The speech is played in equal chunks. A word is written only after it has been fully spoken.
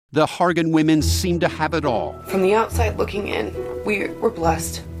The Hargan women seemed to have it all. From the outside looking in, we were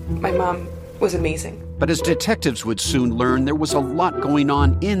blessed. My mom was amazing. But as detectives would soon learn, there was a lot going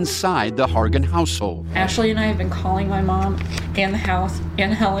on inside the Hargan household. Ashley and I have been calling my mom and the house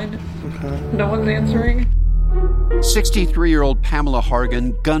and Helen. Okay. No one's answering. 63-year-old Pamela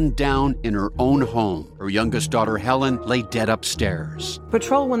Hargan gunned down in her own home. Her youngest daughter, Helen, lay dead upstairs.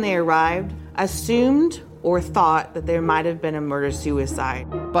 Patrol, when they arrived, assumed or thought that there might have been a murder-suicide.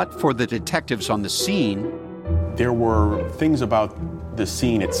 But for the detectives on the scene, there were things about the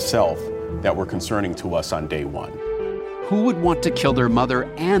scene itself that were concerning to us on day one. Who would want to kill their mother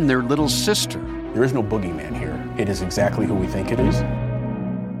and their little sister? There is no boogeyman here. It is exactly who we think it is.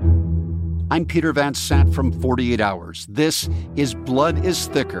 I'm Peter Van Sant from 48 Hours. This is Blood is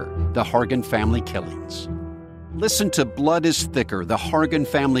Thicker, the Hargan family killings. Listen to Blood is Thicker, the Hargan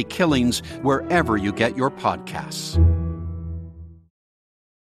family killings, wherever you get your podcasts.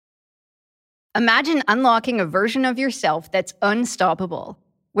 Imagine unlocking a version of yourself that's unstoppable,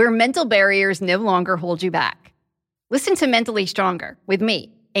 where mental barriers no longer hold you back. Listen to Mentally Stronger with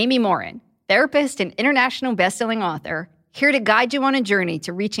me, Amy Morin, therapist and international best-selling author, here to guide you on a journey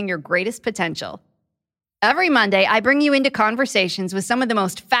to reaching your greatest potential. Every Monday, I bring you into conversations with some of the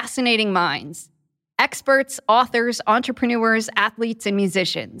most fascinating minds. Experts, authors, entrepreneurs, athletes, and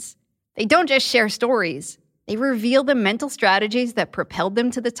musicians. They don't just share stories. They reveal the mental strategies that propelled them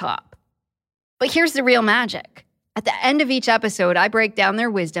to the top. But here's the real magic. At the end of each episode, I break down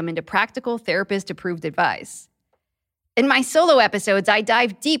their wisdom into practical therapist-approved advice. In my solo episodes, I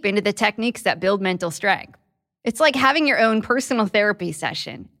dive deep into the techniques that build mental strength. It's like having your own personal therapy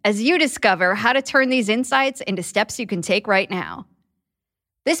session as you discover how to turn these insights into steps you can take right now.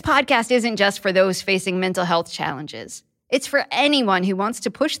 This podcast isn't just for those facing mental health challenges. It's for anyone who wants to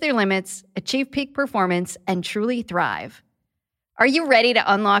push their limits, achieve peak performance, and truly thrive. Are you ready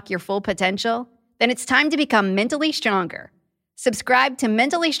to unlock your full potential? Then it's time to become mentally stronger. Subscribe to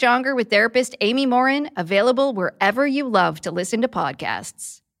Mentally Stronger with therapist Amy Morin, available wherever you love to listen to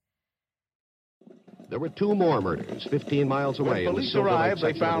podcasts. There were two more murders 15 miles away. When police arrived,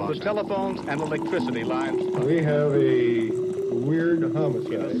 they found the telephones and electricity lines. We have a weird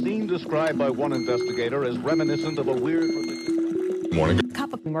homicide. A scene described by one investigator as reminiscent of a weird... Morning.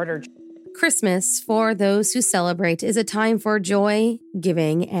 Cup of murder. Christmas, for those who celebrate, is a time for joy,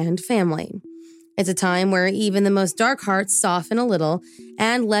 giving, and family. It's a time where even the most dark hearts soften a little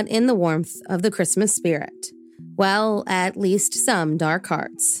and let in the warmth of the Christmas spirit. Well, at least some dark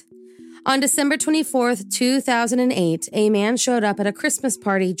hearts. On December 24th, 2008, a man showed up at a Christmas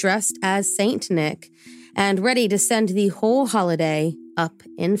party dressed as Saint Nick and ready to send the whole holiday up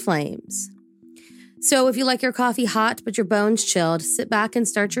in flames. So if you like your coffee hot but your bones chilled, sit back and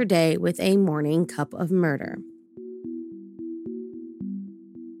start your day with a morning cup of murder.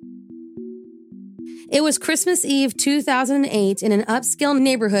 It was Christmas Eve 2008 in an upscale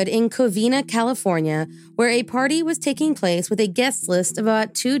neighborhood in Covina, California, where a party was taking place with a guest list of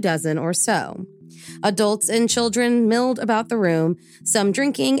about 24 or so. Adults and children milled about the room, some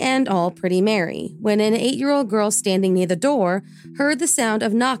drinking and all pretty merry, when an 8-year-old girl standing near the door heard the sound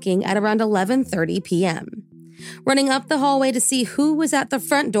of knocking at around 11:30 p.m. Running up the hallway to see who was at the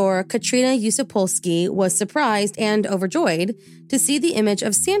front door, Katrina Yusupolsky was surprised and overjoyed to see the image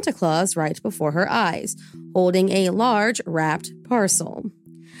of Santa Claus right before her eyes, holding a large wrapped parcel.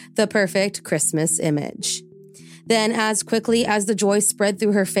 The perfect Christmas image. Then, as quickly as the joy spread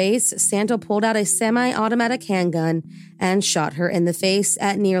through her face, Santa pulled out a semi-automatic handgun and shot her in the face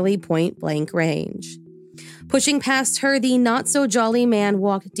at nearly point-blank range. Pushing past her, the not-so-jolly man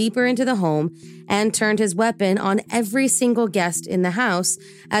walked deeper into the home and turned his weapon on every single guest in the house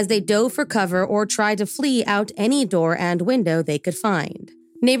as they dove for cover or tried to flee out any door and window they could find.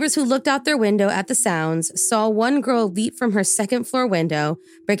 Neighbors who looked out their window at the sounds saw one girl leap from her second-floor window,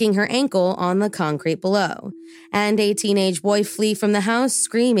 breaking her ankle on the concrete below, and a teenage boy flee from the house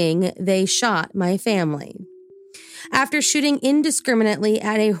screaming, "They shot my family." After shooting indiscriminately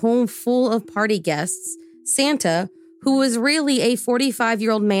at a home full of party guests, Santa, who was really a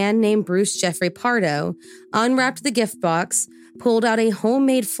 45-year-old man named Bruce Jeffrey Pardo, unwrapped the gift box, pulled out a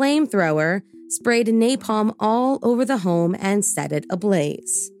homemade flamethrower, sprayed napalm all over the home, and set it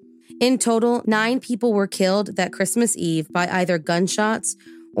ablaze. In total, 9 people were killed that Christmas Eve by either gunshots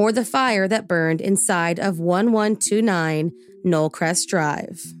or the fire that burned inside of 1129 Knollcrest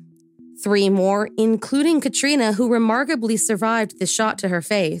Drive. 3 more, including Katrina, who remarkably survived the shot to her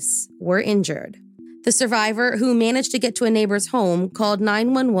face, were injured. The survivor, who managed to get to a neighbor's home, called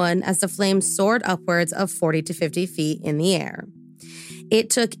 911 as the flames soared upwards of 40 to 50 feet in the air. It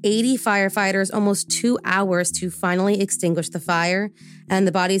took 80 firefighters almost 2 hours to finally extinguish the fire, and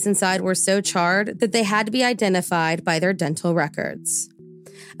the bodies inside were so charred that they had to be identified by their dental records.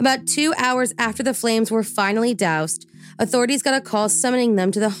 About 2 hours after the flames were finally doused, authorities got a call summoning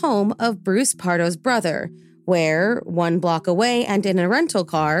them to the home of Bruce Pardo's brother, where, 1 block away and in a rental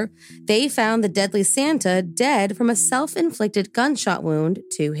car, they found the deadly Santa dead from a self-inflicted gunshot wound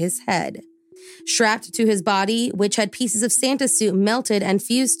to his head. Strapped to his body, which had pieces of Santa's suit melted and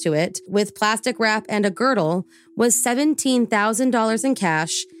fused to it, with plastic wrap and a girdle, was $17,000 in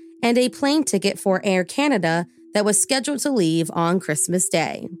cash and a plane ticket for Air Canada that was scheduled to leave on Christmas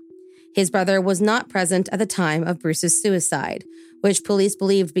Day. His brother was not present at the time of Bruce's suicide, which police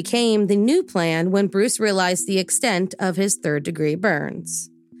believed became the new plan when Bruce realized the extent of his third-degree burns.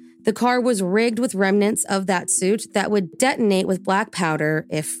 The car was rigged with remnants of that suit that would detonate with black powder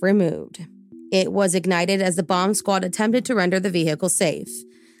if removed. It was ignited as the bomb squad attempted to render the vehicle safe,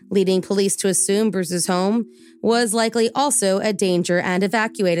 leading police to assume Bruce's home was likely also a danger and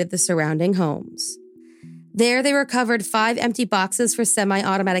evacuated the surrounding homes. There, they recovered 5 empty boxes for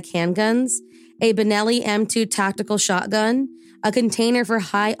semi-automatic handguns, a Benelli M2 tactical shotgun, a container for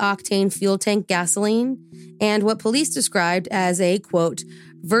high-octane fuel tank gasoline, and what police described as a, quote,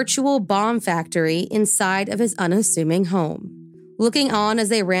 virtual bomb factory inside of his unassuming home. Looking on as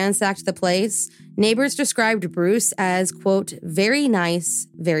they ransacked the place, neighbors described Bruce as, quote, very nice,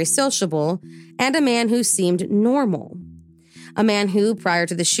 very sociable, and a man who seemed normal. A man who, prior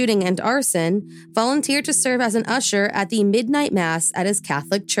to the shooting and arson, volunteered to serve as an usher at the midnight mass at his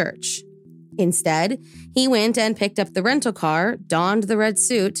Catholic church. Instead, he went and picked up the rental car, donned the red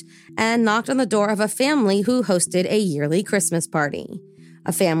suit, and knocked on the door of a family who hosted a yearly Christmas party.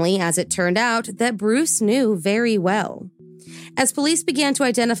 A family, as it turned out, that Bruce knew very well. As police began to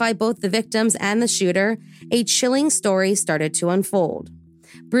identify both the victims and the shooter, a chilling story started to unfold.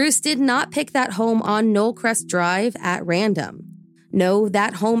 Bruce did not pick that home on Knollcrest Drive at random. No,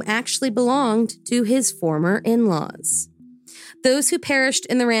 that home actually belonged to his former in-laws. Those who perished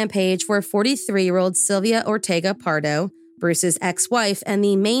in the rampage were 43-year-old Sylvia Ortega Pardo, Bruce's ex-wife and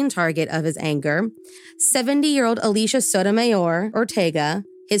the main target of his anger, 70-year-old Alicia Sotomayor Ortega,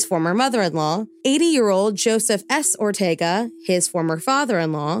 his former mother-in-law, 80-year-old Joseph S. Ortega, his former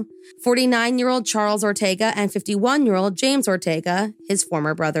father-in-law, 49-year-old Charles Ortega, and 51-year-old James Ortega, his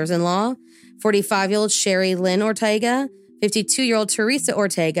former brothers-in-law, 45-year-old Sherry Lynn Ortega, 52-year-old Teresa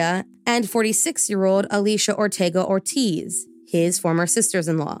Ortega, and 46-year-old Alicia Ortega Ortiz, his former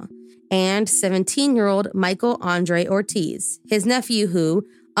sisters-in-law, and 17-year-old Michael Andre Ortiz, his nephew who,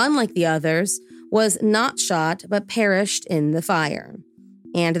 unlike the others, was not shot but perished in the fire.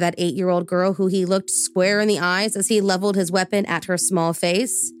 And that 8-year-old girl who he looked square in the eyes as he leveled his weapon at her small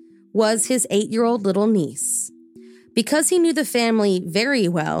face was his 8-year-old little niece. Because he knew the family very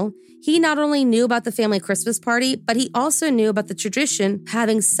well, he not only knew about the family Christmas party, but he also knew about the tradition of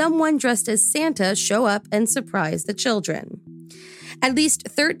having someone dressed as Santa show up and surprise the children. At least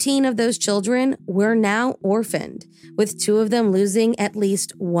 13 of those children were now orphaned, with 2 of them losing at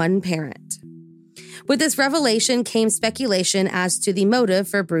least one parent. With this revelation came speculation as to the motive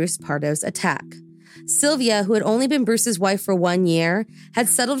for Bruce Pardo's attack. Sylvia, who had only been Bruce's wife for 1 year, had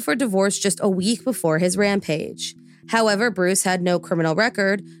settled for divorce just a week before his rampage. However, Bruce had no criminal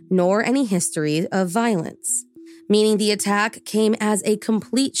record, nor any history of violence, meaning the attack came as a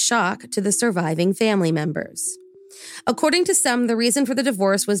complete shock to the surviving family members. According to some, the reason for the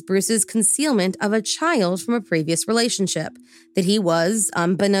divorce was Bruce's concealment of a child from a previous relationship that he was,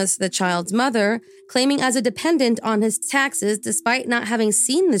 unbeknownst to the child's mother, claiming as a dependent on his taxes despite not having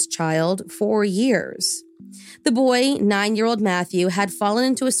seen this child for years. The boy, 9-year-old Matthew, had fallen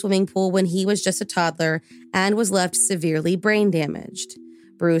into a swimming pool when he was just a toddler and was left severely brain damaged.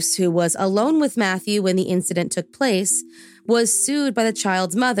 Bruce, who was alone with Matthew when the incident took place, was sued by the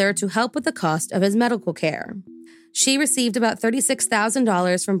child's mother to help with the cost of his medical care. She received about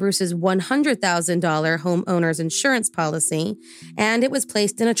 $36,000 from Bruce's $100,000 homeowner's insurance policy, and it was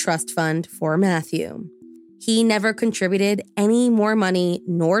placed in a trust fund for Matthew. He never contributed any more money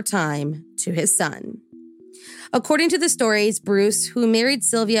nor time to his son. According to the stories, Bruce, who married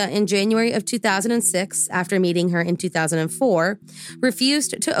Sylvia in January of 2006 after meeting her in 2004,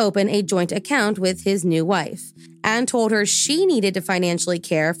 refused to open a joint account with his new wife and told her she needed to financially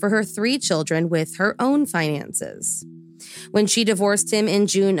care for her 3 children with her own finances. When she divorced him in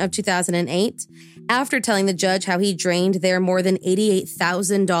June of 2008, after telling the judge how he drained their more than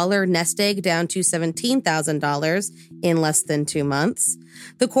 $88,000 nest egg down to $17,000 in less than 2 months,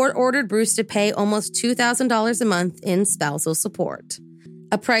 the court ordered Bruce to pay almost $2,000 a month in spousal support.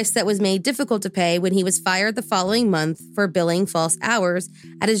 a price that was made difficult to pay when he was fired the following month for billing false hours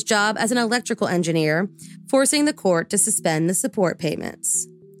at his job as an electrical engineer, forcing the court to suspend the support payments.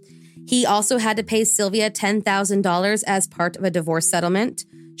 He also had to pay Sylvia $10,000 as part of a divorce settlement.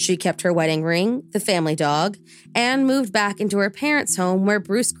 She kept her wedding ring, the family dog, and moved back into her parents' home where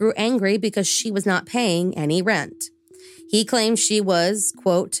Bruce grew angry because she was not paying any rent. He claimed she was,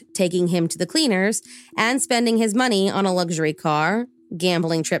 quote, taking him to the cleaners and spending his money on a luxury car,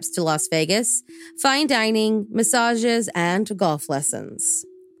 gambling trips to Las Vegas, fine dining, massages, and golf lessons.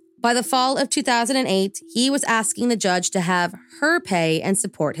 By the fall of 2008, he was asking the judge to have her pay and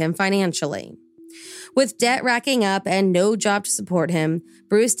support him financially. With debt racking up and no job to support him,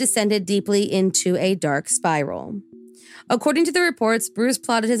 Bruce descended deeply into a dark spiral. According to the reports, Bruce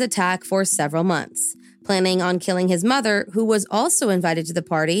plotted his attack for several months, planning on killing his mother, who was also invited to the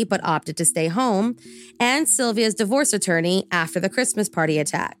party but opted to stay home, and Sylvia's divorce attorney after the Christmas party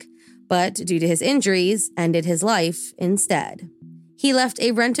attack, but due to his injuries, ended his life instead. He left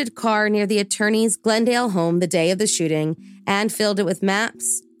a rented car near the attorney's Glendale home the day of the shooting and filled it with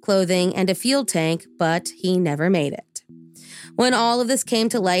maps, clothing, and a fuel tank, but he never made it. When all of this came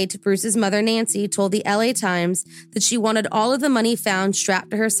to light, Bruce's mother, Nancy, told the LA Times that she wanted all of the money found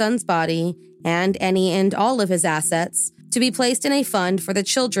strapped to her son's body and any and all of his assets to be placed in a fund for the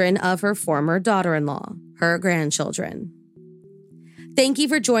children of her former daughter-in-law, her grandchildren. Thank you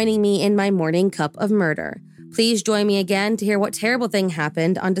for joining me in my morning cup of murder. Please join me again to hear what terrible thing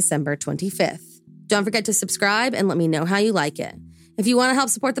happened on December 25th. Don't forget to subscribe and let me know how you like it. If you want to help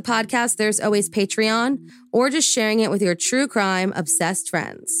support the podcast, there's always Patreon or just sharing it with your true crime obsessed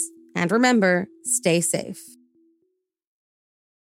friends. And remember, stay safe.